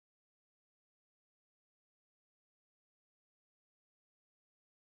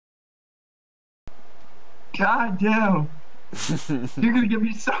God damn. You're gonna get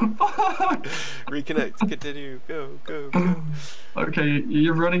me so fucked. Reconnect. Continue. Go. Go. Go. Okay,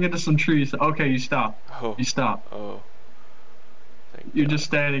 you're running into some trees. Okay, you stop. Oh. You stop. Oh. Thank You're God. just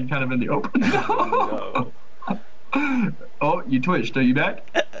standing kind of in the open. No. Oh, you twitched. Are you back?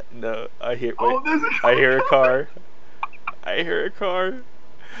 No. I hear. Wait. Oh, there's a I hear a car. I hear a car.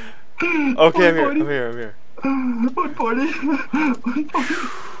 Okay, I'm here. I'm here. I'm here. 140.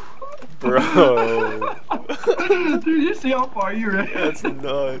 140. Bro. Dude, you see how far you're at? That's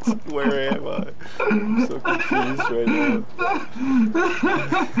nuts. Where am I? I'm so confused right now.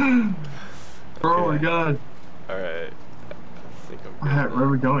 Oh my Okay. god. Alright. I think I'm good. Alright, where are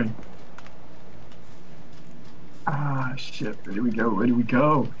we going? Ah, shit. Where do we go? Where do we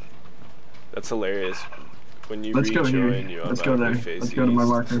go? That's hilarious. When you Let's go here. rejoin, you Let's go there. automatically face Let's go to my east.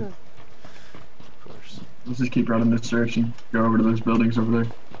 marker. Of course. Let's just keep running this direction. Go over to those buildings over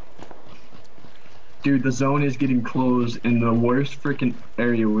there. Dude, the zone is getting closed in the worst freaking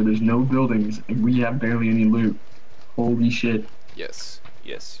area where there's no buildings and we have barely any loot. Holy shit. Yes.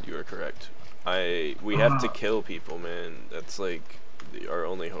 Yes, you are correct. We have to kill people, man. That's like our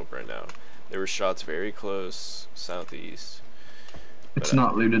only hope right now. There were shots very close, southeast. It's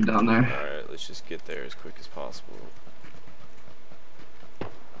not looted down there. Alright, let's just get there as quick as possible.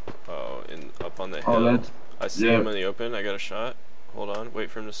 Oh, and up on the hill. Oh, that's... I see him in the open. I got a shot. Hold on. Wait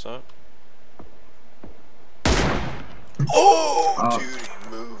for him to stop. Oh, dude, he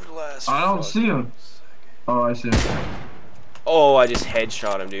moved last. I don't see him. Oh, I see him. Oh, I just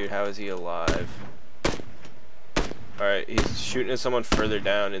headshot him, dude. How is he alive? Alright, he's shooting at someone further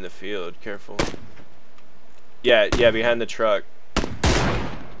down in the field. Careful. Yeah, behind the truck.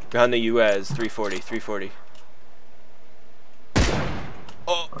 Behind the US, 340, 340.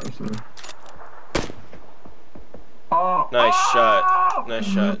 Oh! Oh, Nice shot. Nice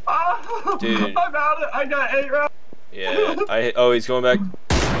shot. Dude. I'm out. I got 8 rounds. Yeah, oh, he's going back.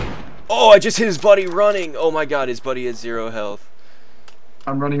 Oh, I just hit his buddy running. Oh my god, his buddy has 0 health.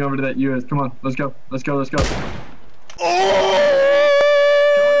 I'm running over to that US. Come on, let's go. Let's go. Let's go. Oh!